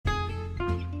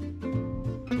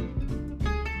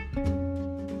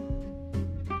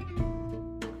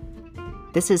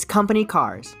This is Company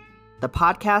Cars, the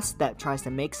podcast that tries to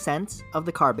make sense of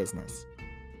the car business.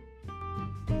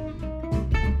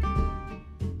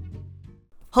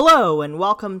 Hello, and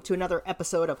welcome to another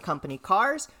episode of Company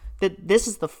Cars. This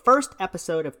is the first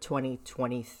episode of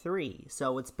 2023,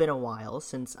 so it's been a while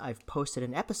since I've posted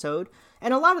an episode,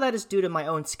 and a lot of that is due to my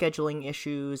own scheduling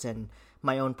issues and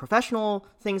my own professional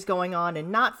things going on,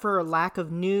 and not for lack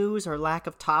of news or lack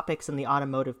of topics in the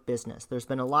automotive business. There's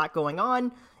been a lot going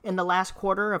on in the last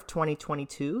quarter of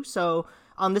 2022, so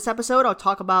on this episode, I'll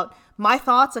talk about my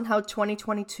thoughts on how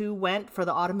 2022 went for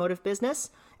the automotive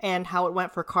business and how it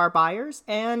went for car buyers,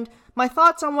 and my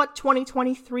thoughts on what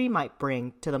 2023 might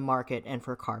bring to the market and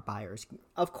for car buyers.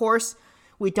 Of course,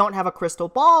 we don't have a crystal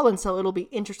ball, and so it'll be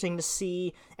interesting to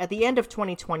see at the end of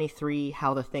 2023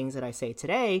 how the things that I say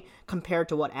today compare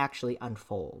to what actually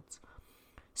unfolds.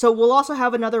 So we'll also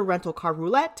have another rental car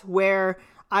roulette where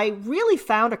I really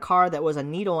found a car that was a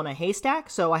needle in a haystack,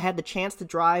 so I had the chance to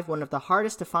drive one of the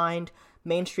hardest to find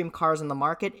mainstream cars in the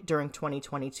market during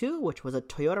 2022, which was a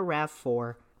Toyota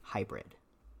RAV4 hybrid.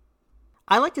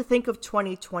 I like to think of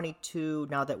 2022,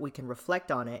 now that we can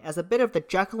reflect on it, as a bit of the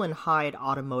Jekyll and Hyde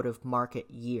automotive market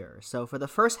year. So for the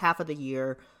first half of the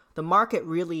year, the market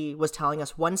really was telling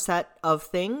us one set of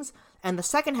things, and the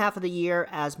second half of the year,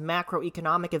 as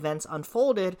macroeconomic events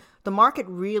unfolded, the market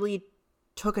really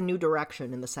took a new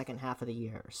direction in the second half of the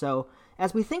year. So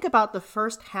as we think about the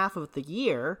first half of the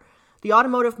year, the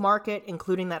automotive market,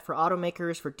 including that for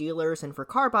automakers, for dealers, and for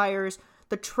car buyers,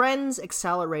 the trends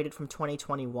accelerated from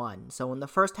 2021. So in the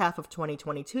first half of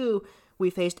 2022, we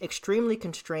faced extremely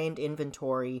constrained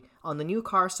inventory on the new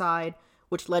car side,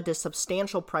 which led to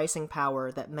substantial pricing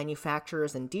power that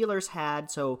manufacturers and dealers had.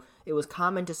 So it was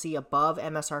common to see above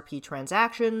MSRP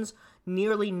transactions,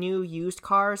 nearly new used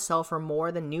cars sell for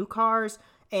more than new cars,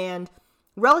 and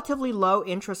relatively low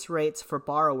interest rates for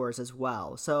borrowers as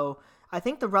well. So I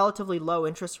think the relatively low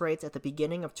interest rates at the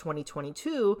beginning of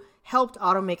 2022 helped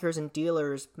automakers and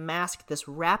dealers mask this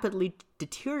rapidly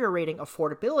deteriorating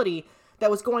affordability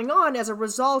that was going on as a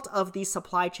result of these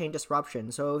supply chain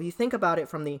disruptions. So if you think about it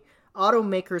from the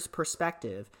automaker's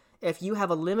perspective, if you have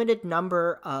a limited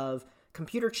number of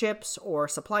computer chips or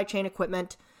supply chain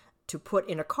equipment to put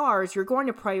into cars, you're going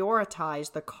to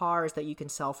prioritize the cars that you can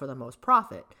sell for the most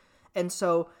profit. And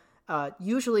so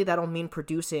usually that'll mean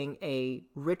producing a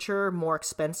richer, more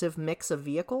expensive mix of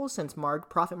vehicles since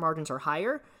profit margins are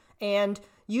higher. And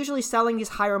usually selling these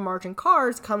higher margin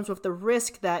cars comes with the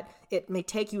risk that it may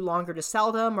take you longer to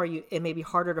sell them, or it may be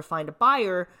harder to find a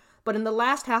buyer. But in the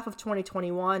last half of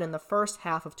 2021 and the first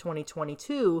half of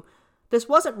 2022, this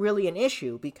wasn't really an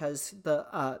issue because the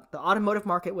automotive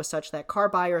market was such that car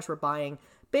buyers were buying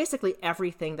basically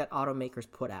everything that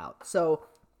automakers put out. So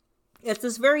it's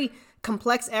this very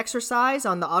complex exercise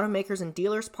on the automakers and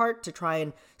dealers' part to try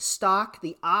and stock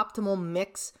the optimal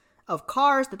mix of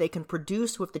cars that they can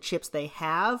produce with the chips they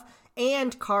have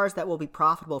and cars that will be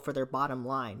profitable for their bottom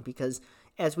line. Because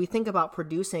as we think about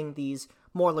producing these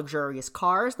more luxurious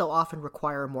cars, they'll often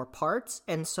require more parts.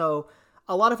 And so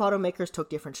a lot of automakers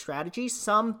took different strategies.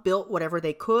 Some built whatever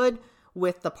they could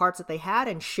with the parts that they had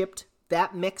and shipped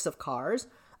that mix of cars.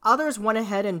 Others went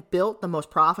ahead and built the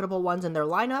most profitable ones in their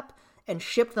lineup and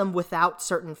shipped them without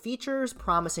certain features,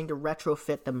 promising to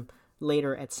retrofit them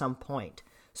later at some point.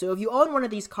 So if you own one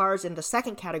of these cars in the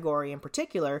second category in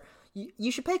particular,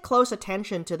 you should pay close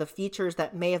attention to the features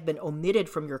that may have been omitted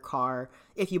from your car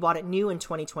if you bought it new in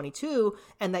 2022,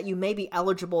 and that you may be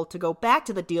eligible to go back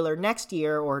to the dealer next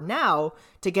year or now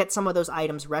to get some of those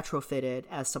items retrofitted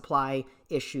as supply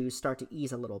issues start to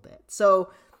ease a little bit.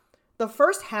 So the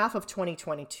first half of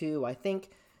 2022, I think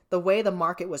the way the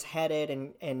market was headed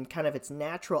and kind of its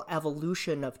natural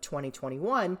evolution of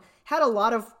 2021 had a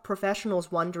lot of professionals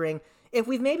wondering if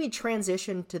we've maybe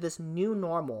transitioned to this new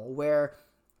normal where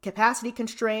capacity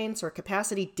constraints or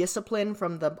capacity discipline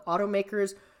from the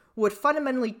automakers would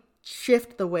fundamentally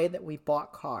shift the way that we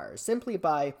bought cars, simply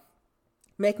by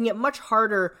making it much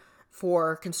harder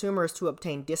for consumers to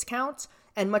obtain discounts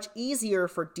and much easier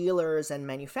for dealers and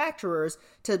manufacturers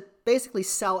to basically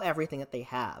sell everything that they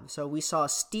have. So we saw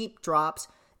steep drops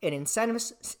in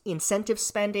incentive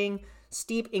spending,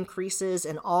 steep increases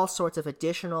in all sorts of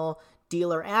additional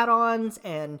dealer add-ons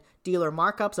and dealer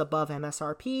markups above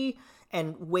MSRP,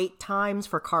 and wait times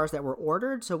for cars that were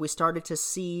ordered. So we started to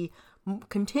see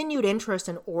continued interest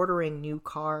in ordering new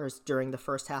cars during the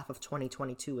first half of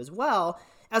 2022 as well,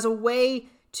 as a way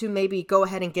to maybe go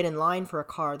ahead and get in line for a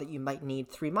car that you might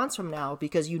need 3 months from now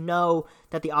because you know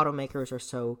that the automakers are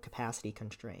so capacity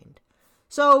constrained.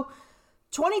 So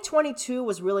 2022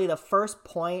 was really the first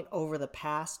point over the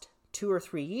past 2 or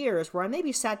 3 years where I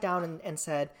maybe sat down and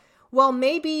said, well,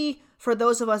 maybe for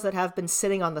those of us that have been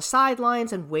sitting on the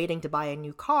sidelines and waiting to buy a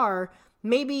new car,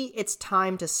 maybe it's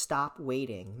time to stop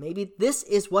waiting. Maybe this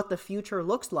is what the future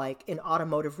looks like in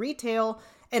automotive retail,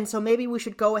 and so maybe we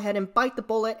should go ahead and bite the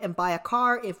bullet and buy a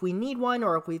car if we need one,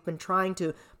 or if we've been trying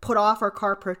to put off our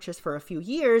car purchase for a few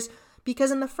years,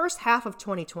 because in the first half of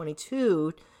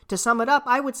 2022, to sum it up,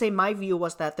 I would say my view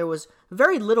was that there was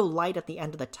very little light at the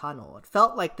end of the tunnel. It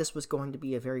felt like this was going to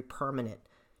be a very permanent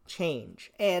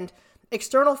change. And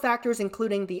external factors,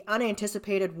 including the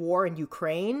unanticipated war in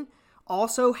Ukraine,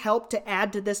 also helped to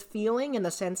add to this feeling, in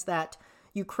the sense that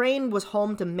Ukraine was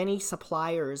home to many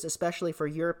suppliers, especially for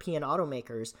European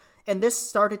automakers, and this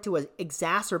started to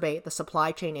exacerbate the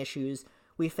supply chain issues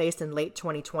we faced in late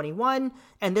 2021,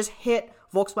 and this hit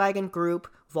Volkswagen Group,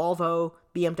 Volvo,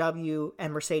 BMW,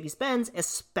 and Mercedes-Benz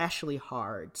especially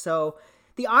hard. So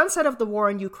the onset of the war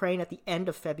in Ukraine at the end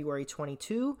of February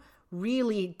 22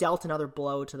 really dealt another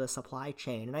blow to the supply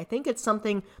chain, and I think it's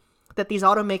something that these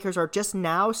automakers are just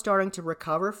now starting to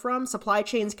recover from. Supply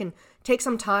chains can take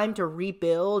some time to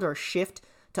rebuild or shift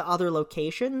to other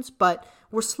locations, but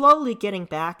we're slowly getting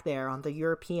back there on the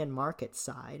European market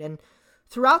side. And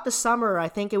throughout the summer, I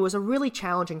think it was a really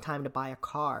challenging time to buy a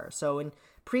car. So in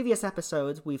previous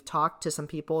episodes, we've talked to some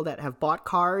people that have bought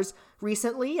cars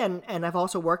recently, and I've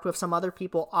also worked with some other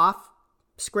people off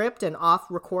script and off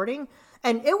recording,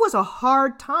 and it was a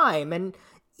hard time. And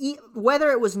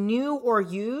whether it was new or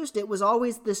used, it was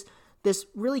always this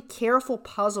really careful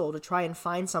puzzle to try and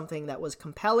find something that was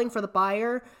compelling for the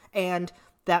buyer and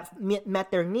that met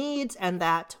their needs and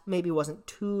that maybe wasn't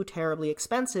too terribly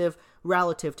expensive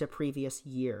relative to previous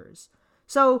years.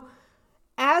 So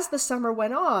as the summer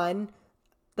went on,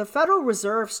 the Federal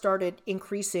Reserve started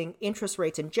increasing interest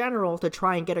rates in general to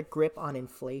try and get a grip on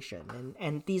inflation.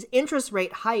 And these interest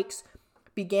rate hikes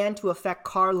began to affect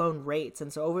car loan rates.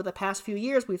 And so over the past few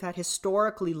years, we've had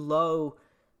historically low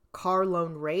car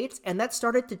loan rates, and that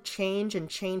started to change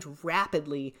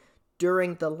rapidly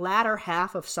during the latter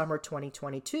half of summer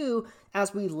 2022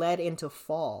 as we led into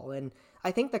fall. And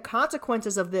I think the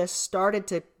consequences of this started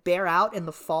to bear out in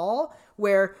the fall,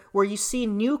 where you see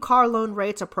new car loan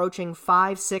rates approaching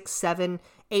 5, 6, 7,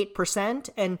 8%,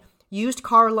 and used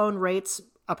car loan rates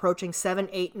approaching 7,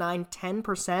 8, 9,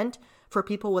 10% for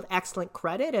people with excellent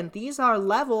credit. And these are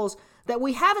levels that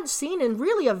we haven't seen in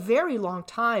really a very long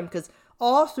time, because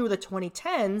all through the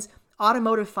 2010s,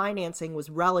 automotive financing was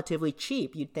relatively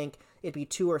cheap. You'd think it'd be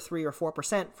 2 or 3 or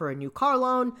 4% for a new car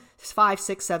loan, 5,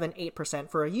 6, 7, 8%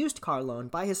 for a used car loan.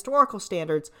 By historical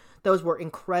standards, those were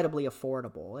incredibly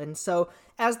affordable. And so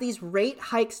as these rate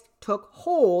hikes took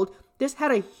hold, this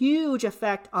had a huge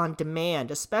effect on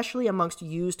demand, especially amongst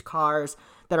used cars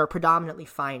that are predominantly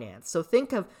financed. So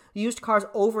think of used cars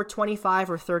over $25,000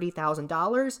 or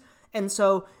 $30,000. And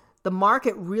so the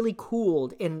market really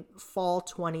cooled in fall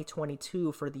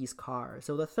 2022 for these cars.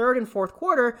 So the third and fourth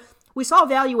quarter, we saw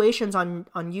valuations on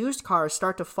used cars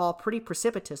start to fall pretty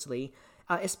precipitously,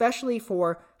 especially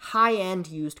for high-end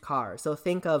used cars. So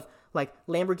think of like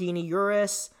Lamborghini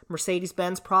Urus,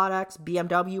 Mercedes-Benz products,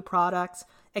 BMW products,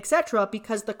 etc.,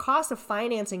 because the cost of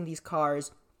financing these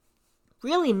cars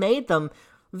really made them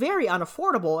very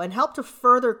unaffordable and helped to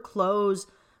further close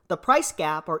the price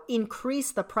gap or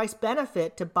increase the price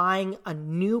benefit to buying a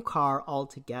new car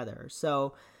altogether.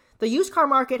 So the used car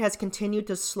market has continued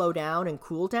to slow down and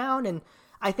cool down, and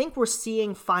I think we're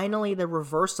seeing finally the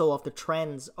reversal of the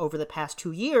trends over the past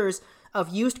 2 years of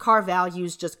used car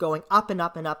values just going up and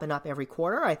up and up and up every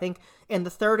quarter. I think in the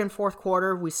third and fourth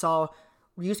quarter, we saw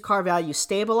used car values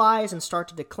stabilize and start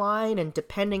to decline, and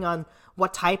depending on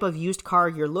what type of used car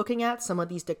you're looking at, some of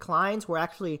these declines were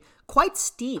actually quite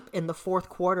steep in the fourth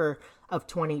quarter of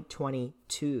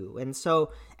 2022. And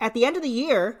so at the end of the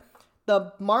year,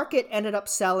 the market ended up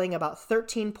selling about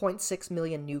 13.6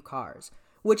 million new cars,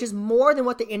 which is more than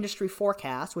what the industry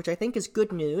forecast, which I think is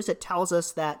good news. It tells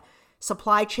us that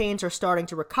supply chains are starting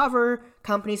to recover,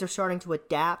 companies are starting to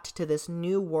adapt to this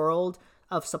new world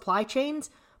of supply chains,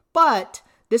 but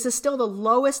this is still the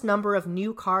lowest number of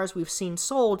new cars we've seen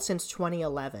sold since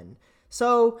 2011.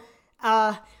 So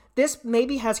this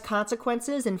maybe has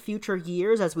consequences in future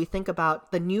years as we think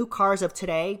about the new cars of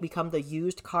today become the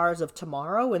used cars of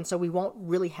tomorrow. And so we won't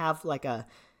really have like a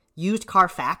used car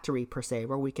factory per se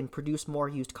where we can produce more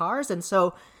used cars. And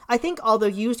so I think although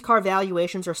used car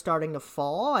valuations are starting to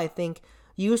fall, I think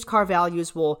used car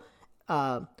values will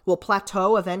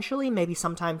plateau eventually, maybe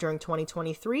sometime during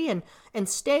 2023, and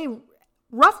stay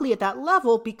roughly at that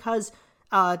level because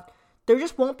there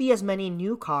just won't be as many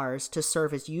new cars to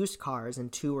serve as used cars in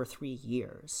 2 or 3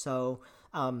 years. So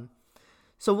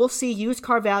So we'll see used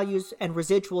car values and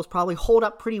residuals probably hold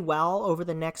up pretty well over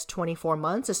the next 24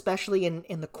 months, especially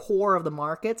in the core of the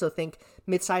market. So think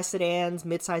midsize sedans,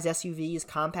 midsize SUVs,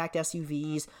 compact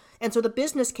SUVs. And so the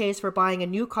business case for buying a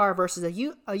new car versus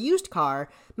a used car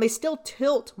may still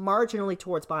tilt marginally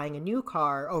towards buying a new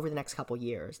car over the next couple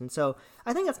years. And so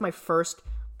I think that's my first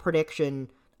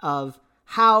prediction of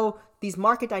how these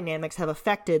market dynamics have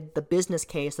affected the business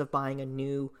case of buying a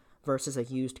new versus a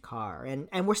used car.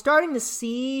 And we're starting to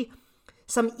see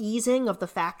some easing of the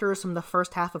factors from the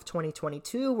first half of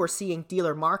 2022. We're seeing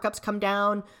dealer markups come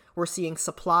down. We're seeing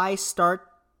supply start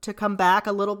to come back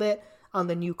a little bit on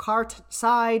the new car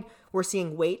side. We're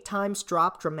seeing wait times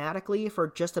drop dramatically for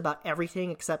just about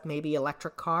everything except maybe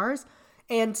electric cars.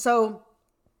 And so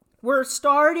we're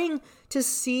starting to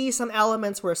see some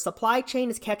elements where supply chain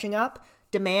is catching up.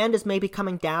 Demand is maybe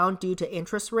coming down due to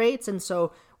interest rates, and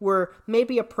so we're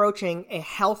maybe approaching a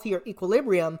healthier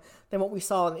equilibrium than what we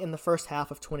saw in the first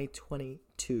half of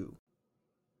 2022.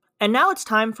 And now it's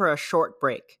time for a short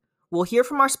break. We'll hear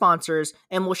from our sponsors,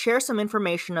 and we'll share some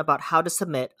information about how to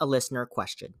submit a listener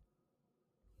question.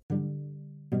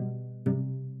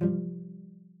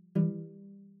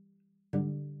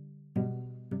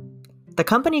 The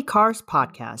Company Cars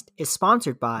podcast is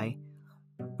sponsored by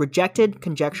Rejected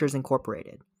Conjectures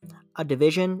Incorporated, a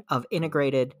division of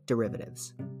Integrated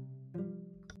Derivatives.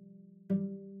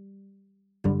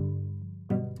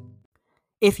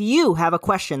 If you have a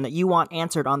question that you want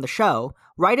answered on the show,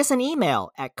 write us an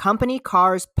email at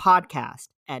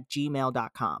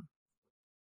companycarspodcast@gmail.com.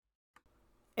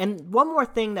 And one more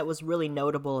thing that was really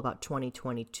notable about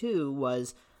 2022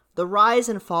 was the rise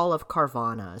and fall of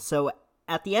Carvana. So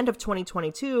at the end of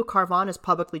 2022, Carvana's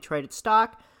publicly traded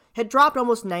stock had dropped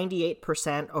almost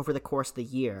 98% over the course of the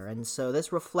year. And so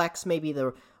this reflects maybe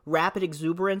the rapid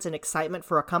exuberance and excitement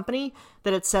for a company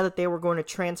that had said that they were going to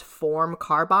transform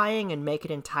car buying and make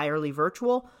it entirely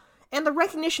virtual, and the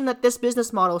recognition that this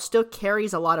business model still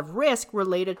carries a lot of risk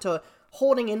related to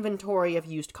holding inventory of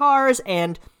used cars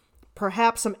and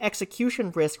perhaps some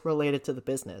execution risk related to the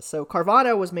business. So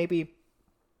Carvana was maybe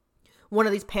one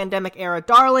of these pandemic era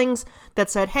darlings that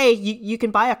said, hey, you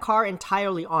can buy a car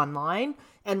entirely online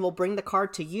and we'll bring the car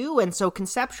to you. And so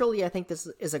conceptually, I think this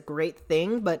is a great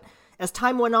thing. But as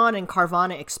time went on and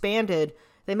Carvana expanded,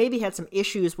 they maybe had some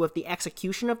issues with the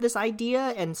execution of this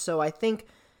idea. And so I think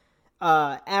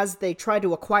as they tried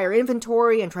to acquire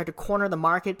inventory and tried to corner the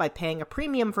market by paying a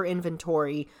premium for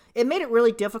inventory, it made it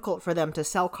really difficult for them to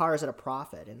sell cars at a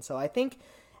profit. And so I think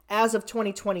as of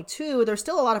 2022, there's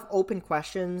still a lot of open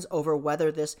questions over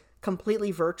whether this completely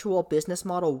virtual business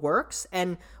model works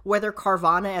and whether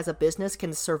Carvana as a business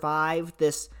can survive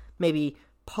this maybe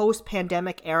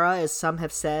post-pandemic era, as some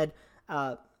have said,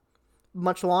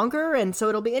 much longer. And so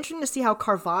it'll be interesting to see how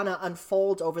Carvana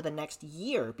unfolds over the next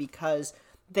year, because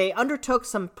they undertook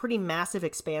some pretty massive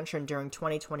expansion during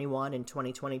 2021 and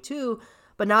 2022.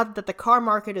 But now that the car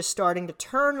market is starting to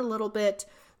turn a little bit,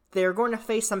 they're going to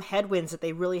face some headwinds that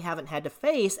they really haven't had to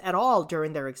face at all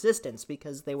during their existence,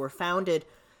 because they were founded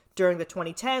during the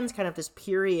 2010s, kind of this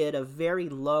period of very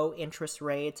low interest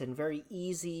rates and very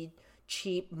easy,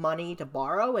 cheap money to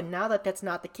borrow. And now that that's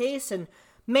not the case, and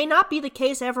may not be the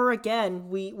case ever again,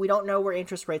 we don't know where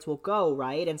interest rates will go,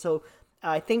 right? And so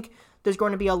I think there's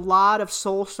going to be a lot of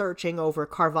soul searching over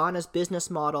Carvana's business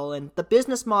model and the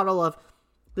business model of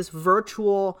this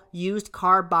virtual used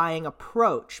car buying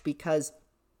approach, because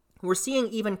we're seeing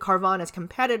even Carvana's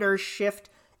competitors, Shift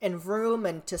and Vroom,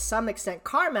 and to some extent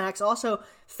CarMax, also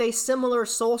face similar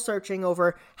soul searching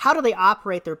over how do they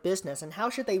operate their business and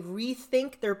how should they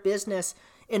rethink their business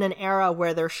in an era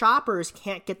where their shoppers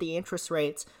can't get the interest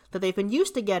rates that they've been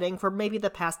used to getting for maybe the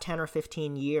past 10 or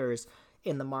 15 years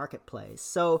in the marketplace.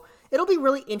 So it'll be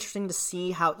really interesting to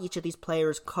see how each of these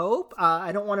players cope.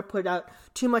 I don't want to put out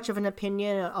too much of an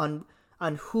opinion on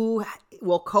who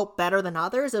will cope better than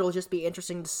others. It'll just be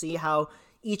interesting to see how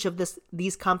each of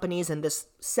these companies and this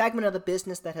segment of the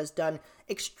business that has done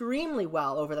extremely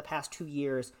well over the past 2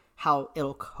 years, how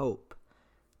it'll cope.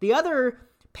 The other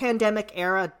pandemic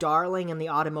era darling in the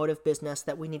automotive business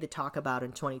that we need to talk about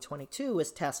in 2022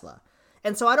 is Tesla.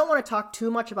 And so I don't want to talk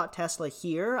too much about Tesla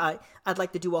here. I'd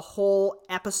like to do a whole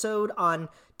episode on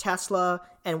Tesla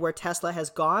and where Tesla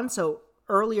has gone. So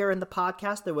earlier in the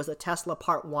podcast, there was a Tesla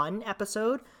Part 1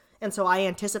 episode. And so I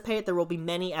anticipate there will be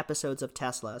many episodes of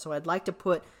Tesla. So I'd like to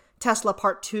put Tesla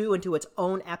Part 2 into its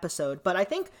own episode. But I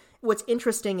think what's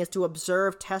interesting is to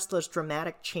observe Tesla's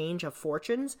dramatic change of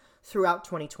fortunes throughout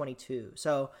 2022.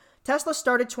 So Tesla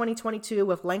started 2022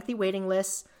 with lengthy waiting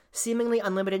lists, seemingly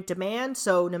unlimited demand.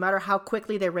 So no matter how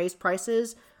quickly they raised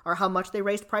prices or how much they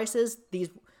raised prices, these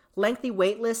lengthy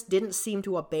wait lists didn't seem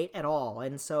to abate at all.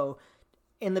 And so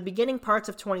in the beginning parts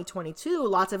of 2022,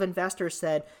 lots of investors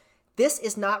said, this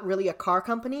is not really a car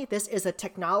company. This is a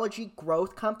technology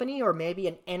growth company, or maybe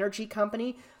an energy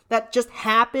company that just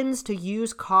happens to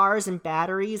use cars and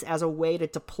batteries as a way to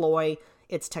deploy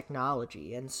its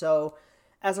technology. And so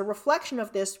as a reflection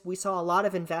of this, we saw a lot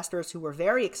of investors who were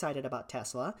very excited about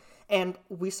Tesla, and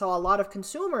we saw a lot of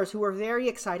consumers who were very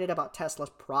excited about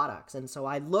Tesla's products. And so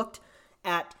I looked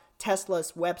at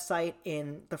Tesla's website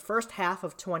in the first half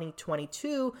of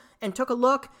 2022 and took a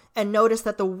look and noticed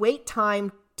that the wait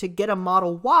time to get a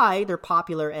Model Y, their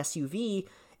popular SUV,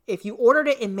 if you ordered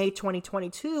it in May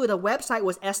 2022, the website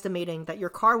was estimating that your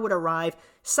car would arrive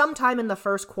sometime in the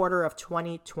first quarter of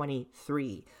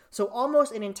 2023. So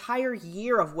almost an entire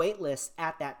year of wait lists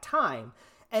at that time.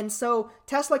 And so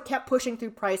Tesla kept pushing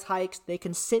through price hikes. They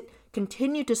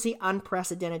continue to see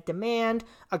unprecedented demand,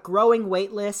 a growing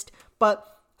wait list. But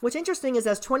what's interesting is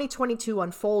as 2022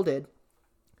 unfolded,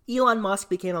 Elon Musk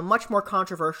became a much more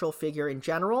controversial figure in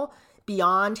general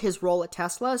beyond his role at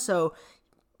Tesla. So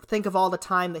think of all the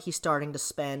time that he's starting to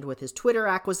spend with his Twitter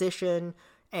acquisition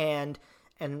and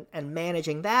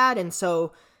managing that. And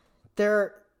so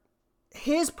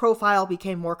his profile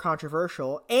became more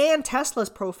controversial, and Tesla's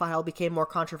profile became more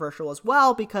controversial as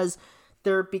well, because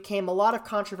there became a lot of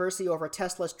controversy over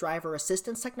Tesla's driver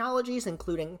assistance technologies,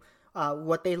 including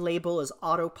what they label as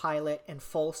autopilot and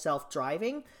full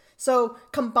self-driving. So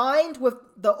combined with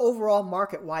the overall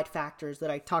market-wide factors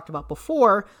that I talked about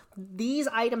before, these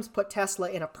items put Tesla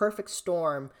in a perfect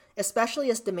storm, especially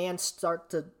as demand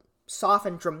starts to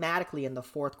soften dramatically in the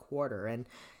fourth quarter. And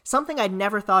something I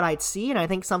never thought I'd see, and I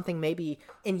think something maybe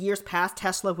in years past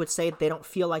Tesla would say they don't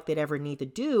feel like they'd ever need to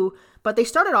do, but they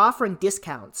started offering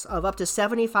discounts of up to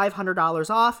 $7,500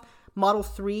 off Model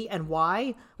 3 and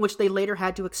Y, which they later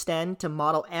had to extend to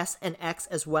Model S and X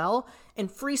as well, and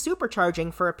free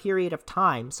supercharging for a period of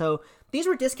time. So these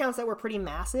were discounts that were pretty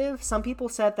massive. Some people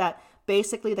said that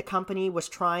basically the company was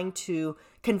trying to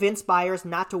convince buyers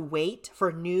not to wait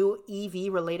for new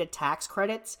EV-related tax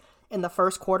credits in the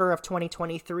first quarter of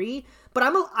 2023. But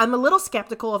I'm a little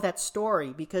skeptical of that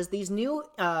story, because these new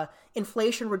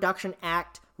Inflation Reduction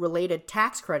Act related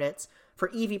tax credits for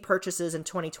EV purchases in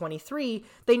 2023,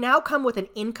 they now come with an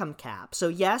income cap. So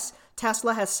yes,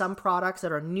 Tesla has some products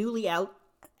that are newly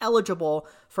eligible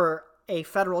for a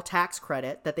federal tax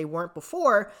credit that they weren't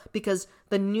before, because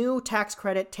the new tax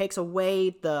credit takes away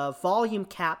the volume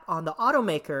cap on the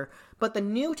automaker, but the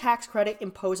new tax credit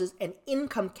imposes an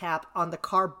income cap on the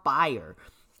car buyer.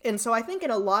 And so I think in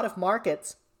a lot of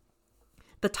markets,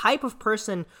 the type of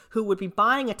person who would be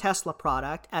buying a Tesla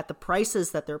product at the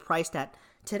prices that they're priced at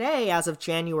today, as of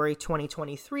January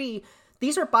 2023,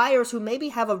 these are buyers who maybe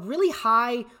have a really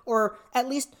high or at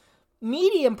least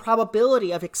medium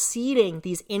probability of exceeding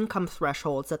these income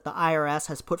thresholds that the IRS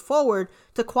has put forward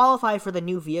to qualify for the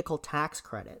new vehicle tax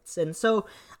credits. And so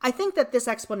I think that this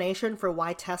explanation for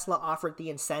why Tesla offered the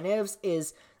incentives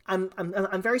is, I'm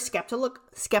very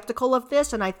skeptical of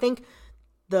this, and I think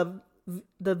the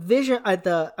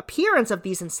appearance of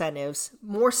these incentives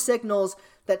more signals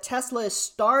that Tesla is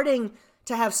starting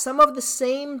to have some of the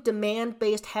same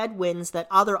demand-based headwinds that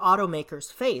other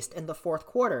automakers faced in the fourth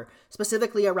quarter,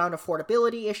 specifically around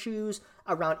affordability issues,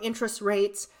 around interest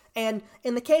rates. And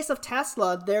in the case of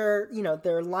Tesla, their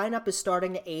lineup is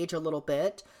starting to age a little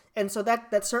bit. And so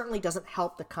that certainly doesn't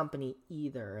help the company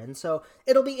either. And so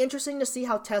it'll be interesting to see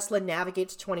how Tesla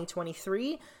navigates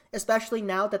 2023, especially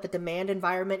now that the demand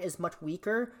environment is much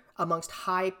weaker amongst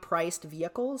high-priced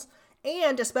vehicles,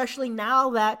 and especially now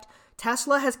that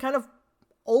Tesla has kind of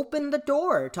opened the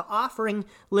door to offering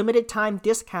limited time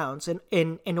discounts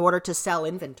in order to sell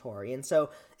inventory. And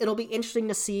so it'll be interesting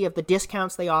to see if the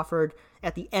discounts they offered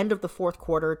at the end of the fourth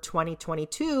quarter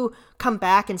 2022 come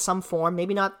back in some form,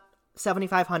 maybe not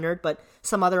 $7,500, but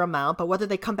some other amount, but whether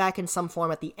they come back in some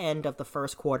form at the end of the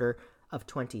first quarter of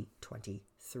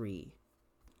 2023.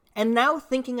 And now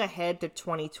thinking ahead to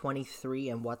 2023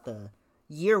 and what the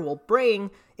year will bring,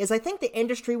 is I think the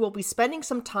industry will be spending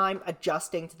some time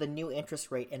adjusting to the new interest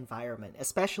rate environment,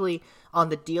 especially on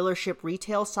the dealership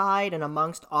retail side and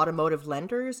amongst automotive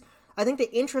lenders. I think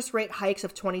the interest rate hikes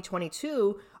of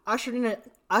 2022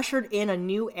 ushered in a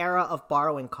new era of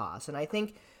borrowing costs, and I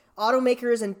think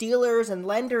automakers and dealers and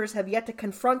lenders have yet to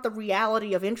confront the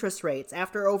reality of interest rates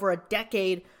after over a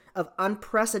decade of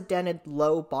unprecedented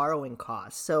low borrowing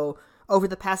costs. So over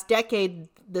the past decade,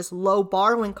 this low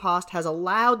borrowing cost has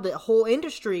allowed the whole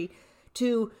industry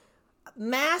to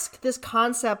mask this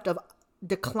concept of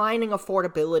declining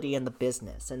affordability in the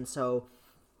business. And so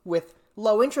with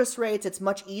low interest rates, it's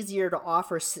much easier to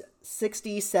offer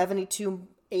 60, 72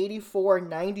 84,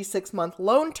 96-month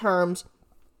loan terms.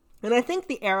 And I think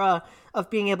the era of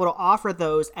being able to offer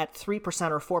those at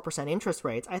 3% or 4% interest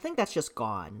rates, I think that's just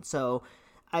gone. So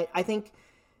I think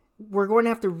we're going to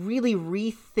have to really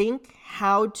rethink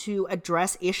how to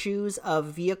address issues of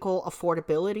vehicle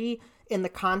affordability in the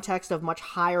context of much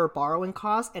higher borrowing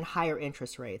costs and higher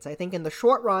interest rates. I think in the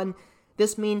short run,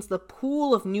 this means the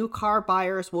pool of new car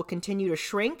buyers will continue to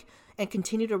shrink and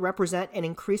continue to represent an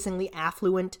increasingly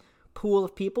affluent pool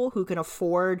of people who can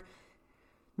afford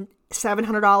 $700,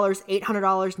 $800,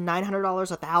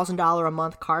 $900, $1,000 a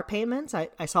month car payments.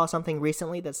 I saw something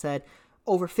recently that said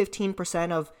over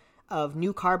 15% of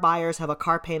new car buyers have a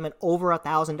car payment over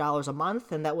 $1,000 a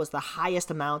month, and that was the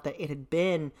highest amount that it had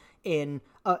been in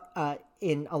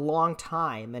a long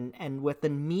time. And with the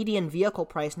median vehicle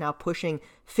price now pushing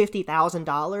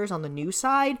 $50,000 on the new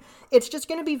side, it's just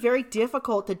going to be very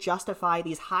difficult to justify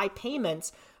these high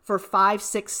payments for 5,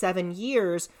 6, 7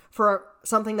 years for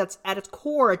something that's at its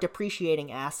core a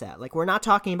depreciating asset. Like, we're not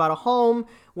talking about a home,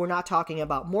 we're not talking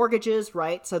about mortgages,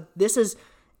 right? So this is,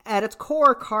 at its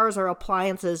core, cars are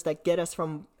appliances that get us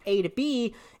from A to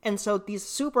B, and so these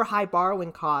super high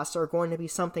borrowing costs are going to be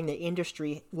something the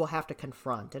industry will have to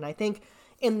confront. And I think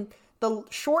in the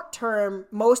short term,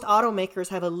 most automakers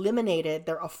have eliminated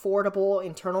their affordable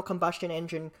internal combustion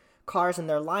engine cars in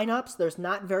their lineups. There's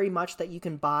not very much that you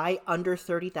can buy under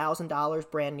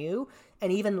 $30,000 brand new,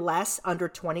 and even less under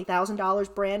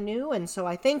 $20,000 brand new. And so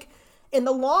I think in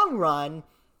the long run,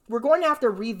 we're going to have to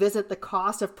revisit the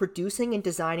cost of producing and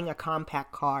designing a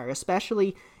compact car,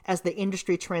 especially as the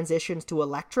industry transitions to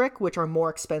electric, which are more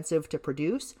expensive to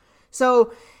produce.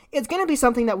 So it's going to be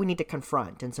something that we need to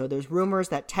confront. And so there's rumors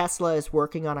that Tesla is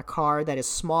working on a car that is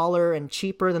smaller and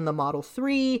cheaper than the Model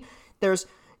 3. There's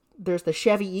the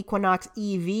Chevy Equinox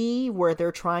EV, where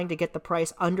they're trying to get the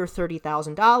price under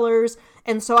 $30,000.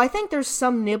 And so I think there's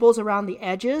some nibbles around the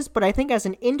edges, but I think as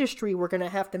an industry, we're going to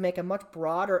have to make a much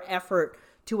broader effort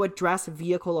to address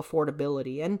vehicle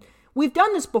affordability. And we've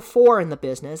done this before in the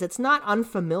business. It's not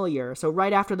unfamiliar. So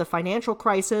right after the financial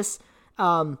crisis,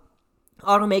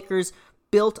 automakers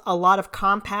built a lot of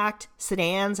compact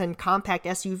sedans and compact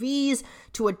SUVs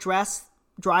to address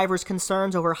drivers'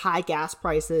 concerns over high gas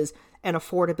prices and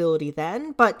affordability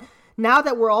then. But now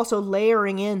that we're also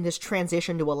layering in this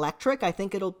transition to electric, I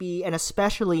think it'll be an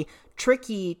especially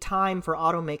tricky time for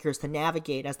automakers to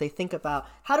navigate as they think about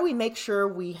how do we make sure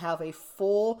we have a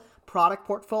full product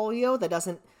portfolio that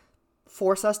doesn't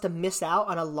force us to miss out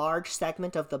on a large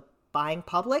segment of the buying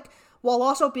public, while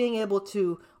also being able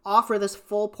to offer this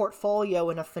full portfolio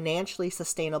in a financially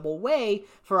sustainable way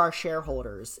for our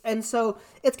shareholders. And so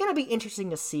it's going to be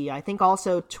interesting to see. I think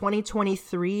also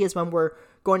 2023 is when we're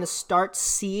going to start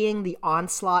seeing the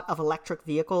onslaught of electric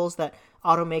vehicles that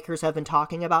automakers have been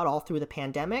talking about all through the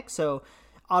pandemic. So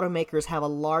automakers have a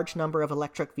large number of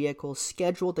electric vehicles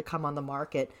scheduled to come on the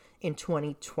market in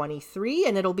 2023.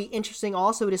 And it'll be interesting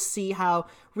also to see how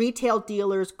retail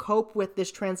dealers cope with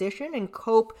this transition and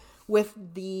cope with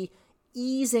the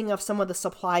easing of some of the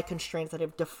supply constraints that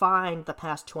have defined the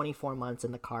past 24 months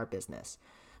in the car business.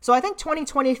 So I think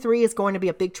 2023 is going to be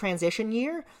a big transition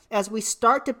year as we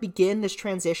start to begin this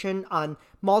transition on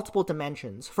multiple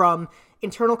dimensions, from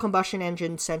internal combustion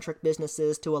engine centric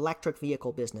businesses to electric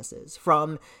vehicle businesses,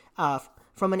 from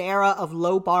an era of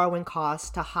low borrowing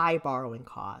costs to high borrowing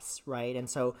costs, right? And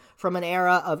so from an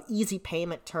era of easy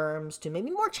payment terms to maybe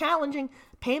more challenging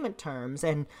payment terms,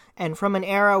 and from an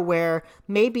era where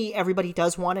maybe everybody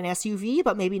does want an SUV,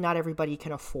 but maybe not everybody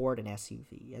can afford an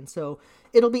SUV. And so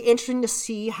it'll be interesting to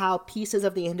see how pieces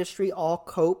of the industry all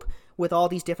cope with all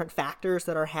these different factors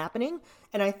that are happening.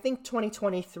 And I think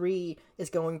 2023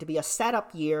 is going to be a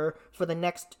setup year for the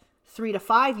next 3 to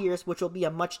 5 years, which will be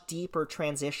a much deeper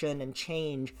transition and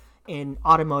change in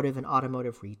automotive and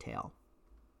automotive retail.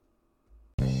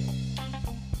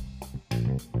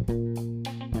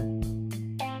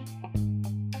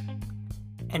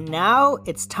 And now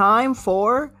it's time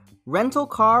for Rental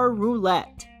Car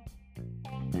Roulette.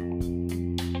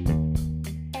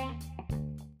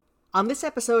 On this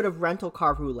episode of Rental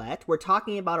Car Roulette, we're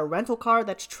talking about a rental car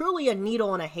that's truly a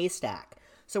needle in a haystack.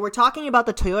 So we're talking about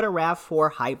the Toyota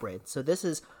RAV4 Hybrid. So this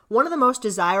is one of the most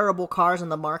desirable cars on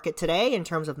the market today in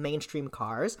terms of mainstream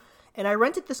cars. And I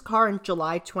rented this car in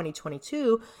July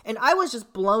 2022, and I was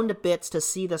just blown to bits to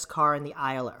see this car in the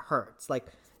aisle at Hertz. Like,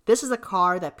 this is a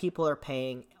car that people are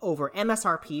paying over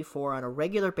MSRP for on a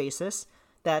regular basis,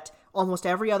 that almost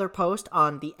every other post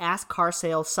on the Ask Car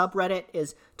Sales subreddit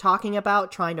is talking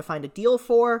about, trying to find a deal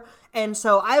for. And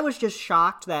so I was just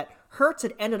shocked that Hertz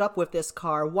had ended up with this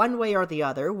car one way or the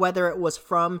other, whether it was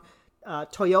from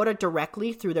Toyota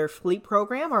directly through their fleet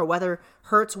program or whether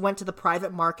Hertz went to the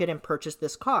private market and purchased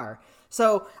this car.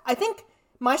 So I think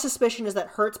my suspicion is that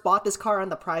Hertz bought this car on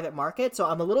the private market, so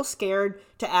I'm a little scared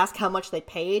to ask how much they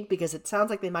paid because it sounds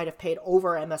like they might have paid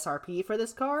over MSRP for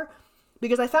this car,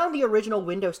 because I found the original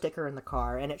window sticker in the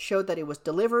car and it showed that it was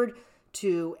delivered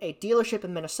to a dealership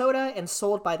in Minnesota and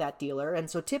sold by that dealer. And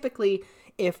so typically,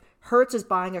 if Hertz is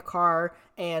buying a car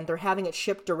and they're having it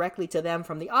shipped directly to them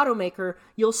from the automaker,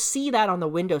 you'll see that on the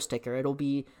window sticker. It'll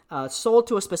be sold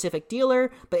to a specific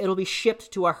dealer, but it'll be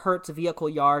shipped to a Hertz vehicle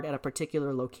yard at a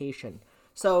particular location.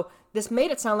 So this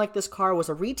made it sound like this car was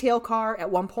a retail car at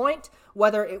one point,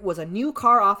 whether it was a new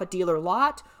car off a dealer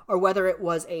lot or whether it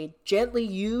was a gently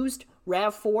used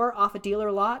RAV4 off a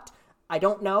dealer lot. I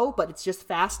don't know, but it's just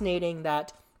fascinating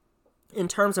that in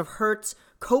terms of Hertz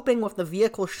coping with the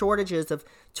vehicle shortages of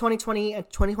 2020 and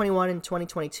 2021 and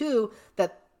 2022,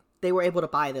 that they were able to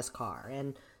buy this car.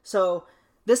 And so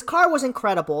this car was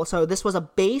incredible. So this was a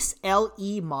base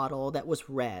LE model that was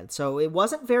red. So it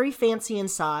wasn't very fancy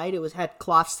inside. It had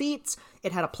cloth seats.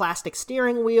 It had a plastic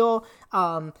steering wheel.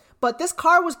 But this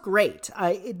car was great.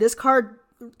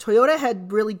 Toyota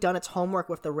had really done its homework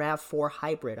with the RAV4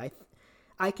 hybrid.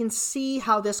 I can see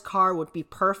how this car would be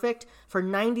perfect for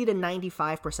 90 to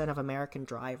 95% of American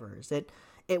drivers.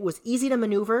 It was easy to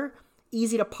maneuver,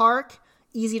 easy to park,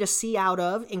 easy to see out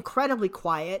of, incredibly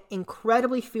quiet,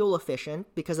 incredibly fuel efficient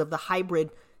because of the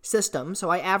hybrid system. So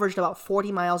I averaged about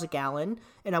 40 miles a gallon,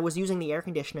 and I was using the air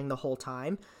conditioning the whole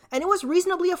time. And it was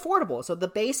reasonably affordable. So the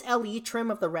base LE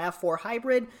trim of the RAV4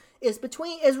 hybrid is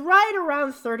right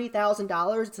around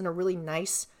 $30,000. It's in a really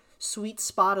nice, sweet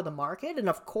spot of the market. And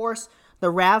of course, the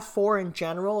RAV4 in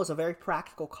general is a very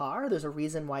practical car. There's a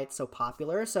reason why it's so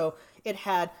popular. So it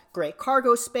had great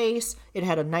cargo space. It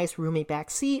had a nice roomy back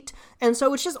seat. And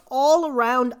so it's just all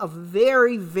around a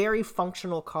very, very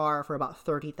functional car for about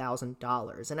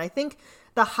 $30,000. And I think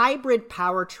the hybrid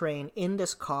powertrain in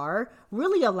this car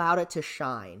really allowed it to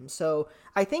shine. So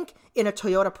I think in a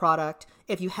Toyota product,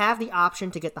 if you have the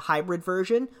option to get the hybrid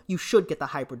version, you should get the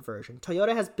hybrid version.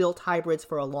 Toyota has built hybrids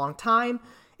for a long time.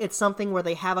 It's something where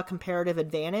they have a comparative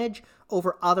advantage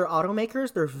over other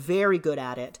automakers. They're very good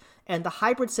at it. And the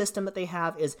hybrid system that they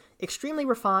have is extremely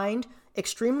refined,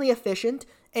 extremely efficient,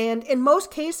 and in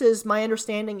most cases, my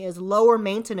understanding is lower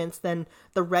maintenance than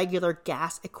the regular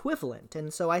gas equivalent.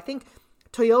 And so I think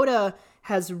Toyota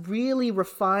has really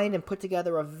refined and put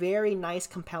together a very nice,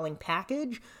 compelling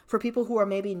package for people who are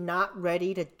maybe not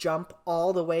ready to jump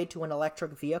all the way to an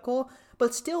electric vehicle,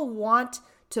 but still want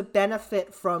to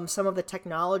benefit from some of the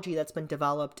technology that's been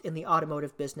developed in the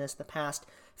automotive business the past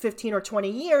 15 or 20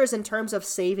 years in terms of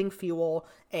saving fuel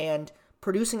and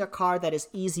producing a car that is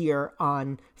easier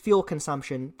on fuel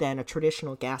consumption than a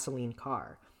traditional gasoline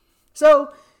car.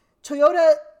 So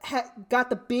Toyota got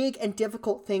the big and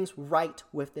difficult things right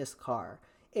with this car.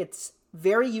 It's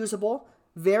very usable,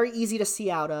 very easy to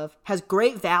see out of, has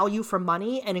great value for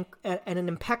money, and an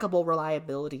impeccable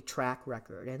reliability track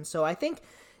record. And so I think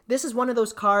this is one of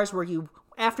those cars where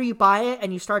after you buy it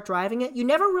and you start driving it, you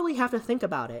never really have to think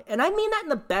about it. And I mean that in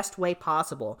the best way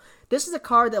possible. This is a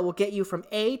car that will get you from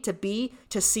A to B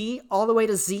to C all the way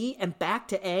to Z and back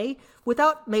to A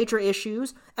without major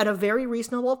issues at a very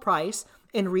reasonable price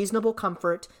in reasonable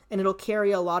comfort, and it'll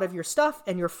carry a lot of your stuff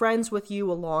and your friends with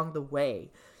you along the way.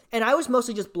 And I was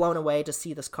mostly just blown away to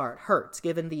see this car at Hertz,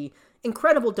 given the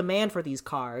incredible demand for these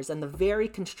cars and the very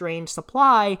constrained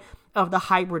supply of the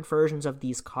hybrid versions of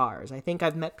these cars. I think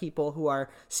I've met people who are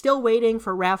still waiting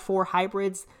for RAV4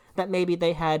 hybrids that maybe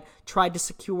they had tried to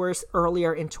secure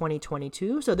earlier in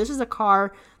 2022. So this is a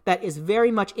car that is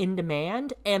very much in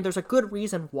demand, and there's a good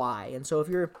reason why. And so if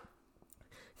you're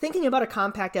thinking about a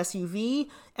compact SUV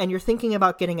and you're thinking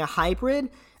about getting a hybrid,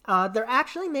 there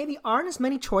actually maybe aren't as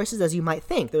many choices as you might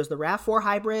think. There's the RAV4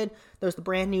 hybrid, there's the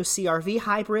brand new CR-V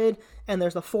hybrid, and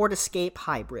there's the Ford Escape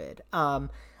hybrid.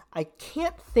 I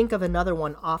can't think of another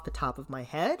one off the top of my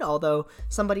head, although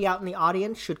somebody out in the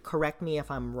audience should correct me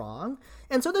if I'm wrong.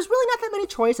 And so there's really not that many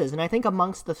choices, and I think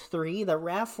amongst the three, the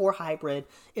RAV4 hybrid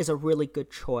is a really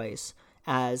good choice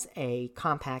as a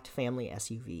compact family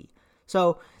SUV.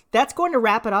 So that's going to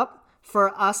wrap it up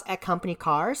for us at Company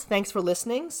Cars. Thanks for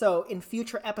listening. So in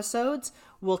future episodes,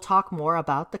 we'll talk more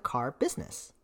about the car business.